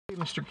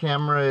Mr.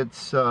 Camera,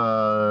 it's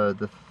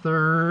the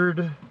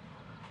 3rd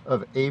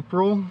of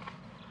April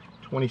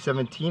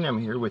 2017. I'm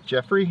here with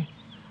Jeffrey.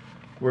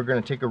 We're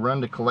going to take a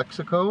run to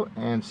Calexico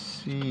and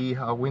see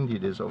how windy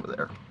it is over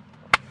there.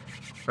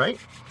 Right?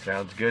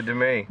 Sounds good to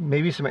me.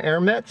 Maybe some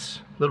air mets,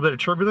 a little bit of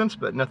turbulence,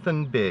 but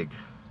nothing big.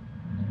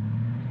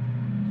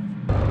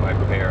 My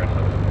parents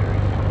are very.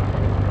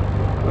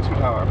 What's your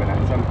tower? I've been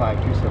at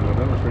 7527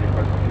 November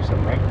 31st,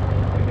 27 right?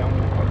 Right down.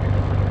 Okay.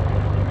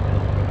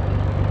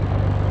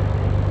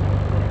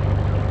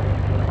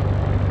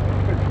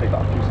 Take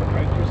off 27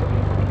 right, 27.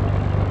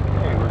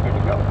 Hey, we're good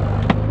to go.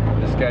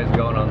 This guy's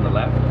going on the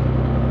left.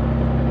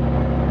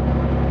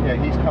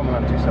 Yeah, he's coming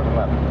on 27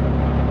 left.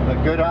 A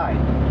good eye.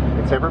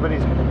 It's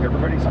everybody's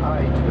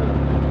eye to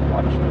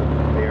watch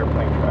the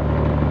airplane traffic.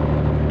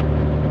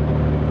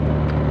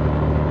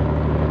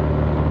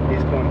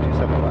 He's going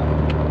 27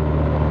 left.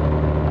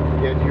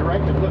 Yeah, you're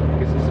right to look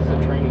because this is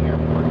a training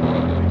airport.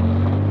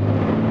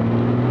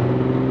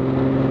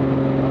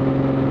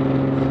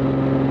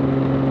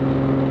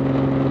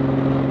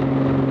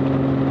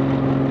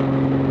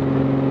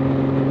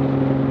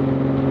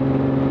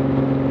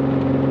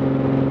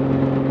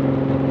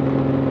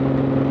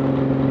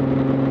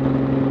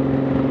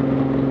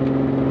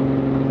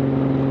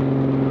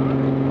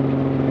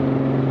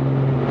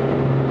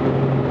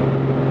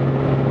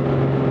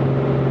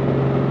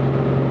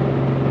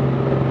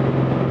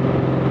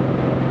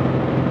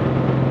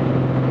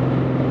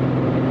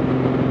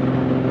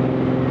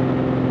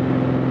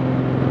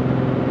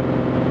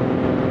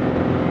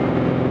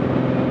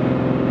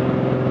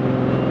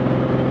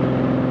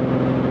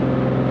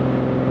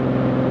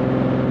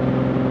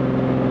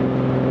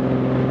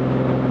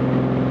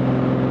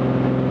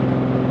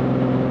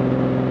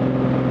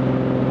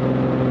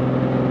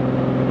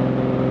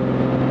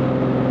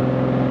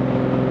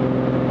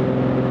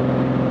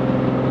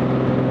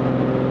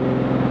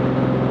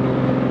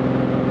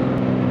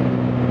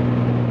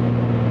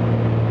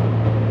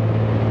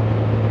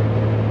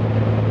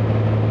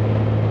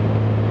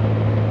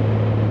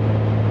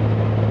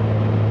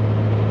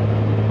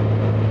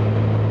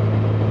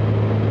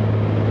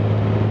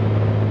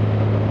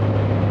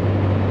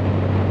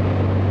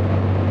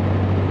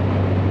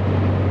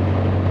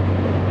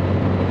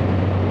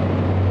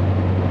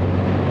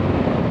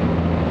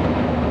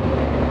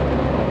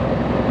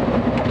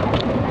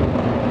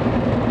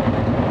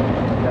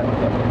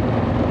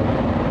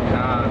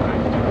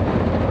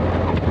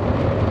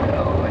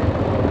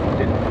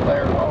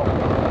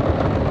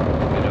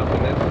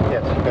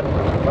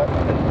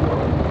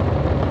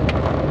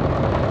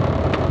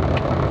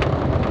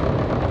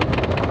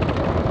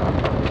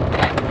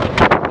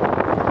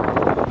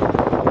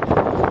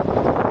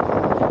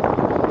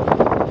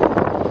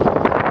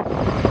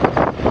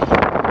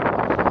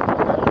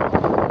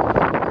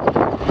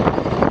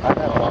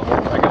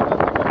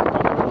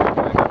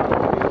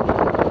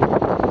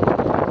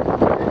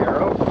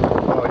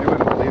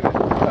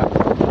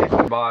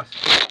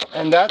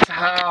 And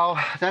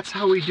that's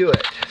how we do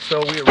it. So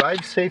we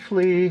arrived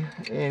safely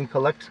in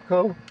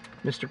Calexico.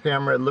 Mr.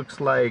 Camera, it looks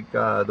like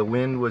the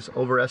wind was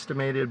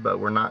overestimated, but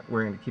we're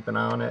going to keep an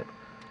eye on it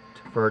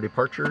for our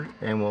departure,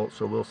 and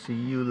we'll see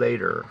you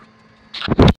later.